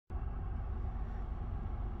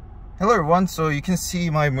Hello everyone, so you can see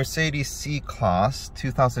my Mercedes C-Class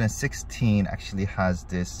 2016 actually has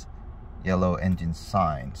this yellow engine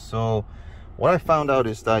sign. So what I found out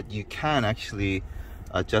is that you can actually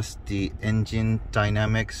adjust the engine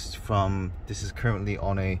dynamics from, this is currently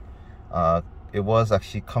on a, it was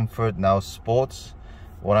actually Comfort, now Sports.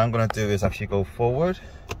 What I'm going to do is actually go forward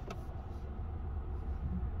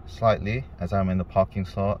slightly as I'm in the parking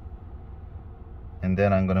slot, and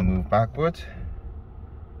then I'm going to move backward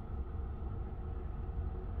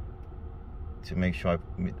to make sure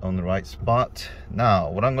I'm on the right spot.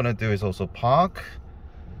 Now what I'm going to do is also park,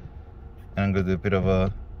 and I'm going to do a bit of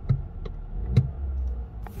a,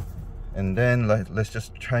 and then let's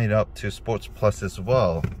just try it up to Sports Plus as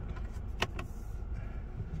well,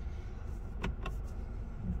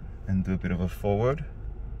 and do a bit of a forward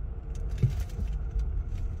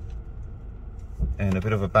and a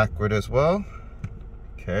bit of a backward as well,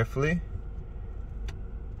 carefully.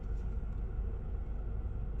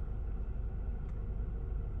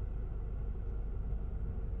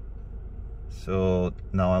 So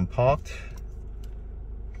now I'm parked,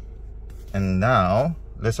 and now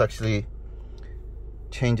let's actually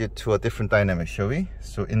change it to a different dynamic, shall we?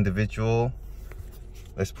 So individual,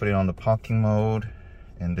 let's put it on the parking mode,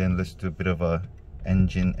 and then let's do a bit of a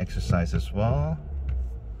engine exercise as well,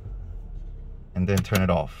 and then turn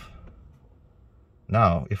it off.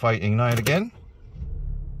 Now if I ignite again,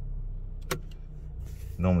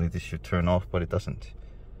 normally this should turn off, but it doesn't.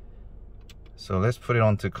 So let's put it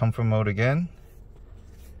onto comfort mode again.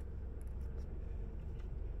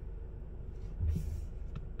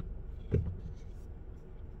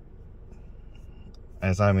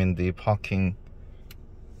 As I'm in the parking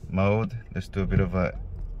mode, let's do a bit of a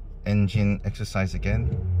engine exercise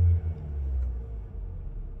again,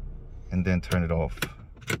 and then turn it off.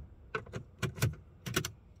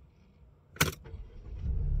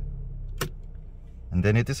 And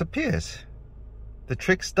then it disappears. The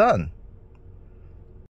trick's done.